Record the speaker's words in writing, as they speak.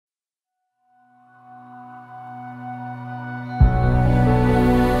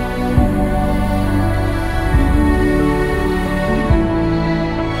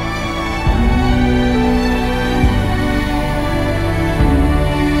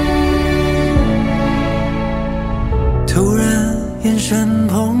神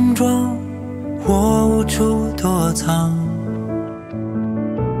碰撞，我无处躲藏，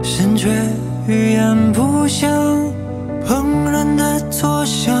心却语焉不详，怦然的作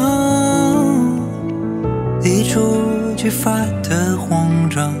响，一触即发的慌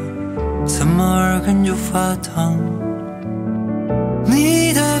张，怎么耳根就发烫？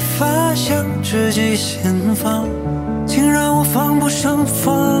你的发香直击心房，竟让我防不胜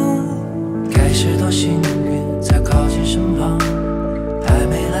防。该是多幸运才靠近身旁，还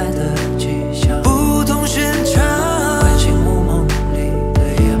没来得及想，不懂寻常。爱情无梦里的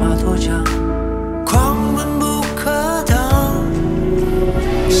野马脱缰，狂奔不可挡，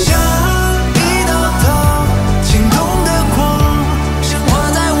像一道道情动的光，升华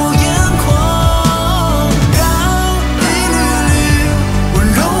在我眼眶，让一缕缕温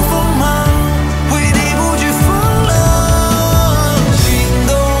柔锋芒为你不惧风浪，心动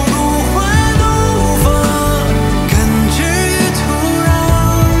如花怒放，根植于土壤，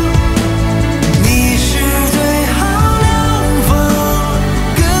你是最好良方，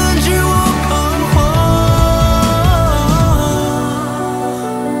根治我彷徨。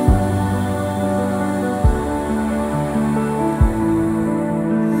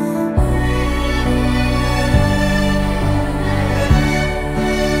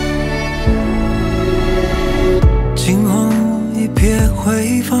惊鸿一瞥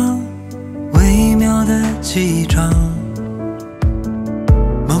回放，微妙的击掌，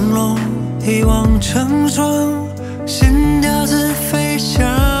朦胧一望成双，心跳自飞翔，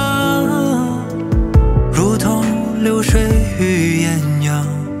如同流水遇艳阳，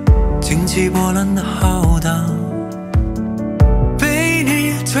惊起波澜的浩荡。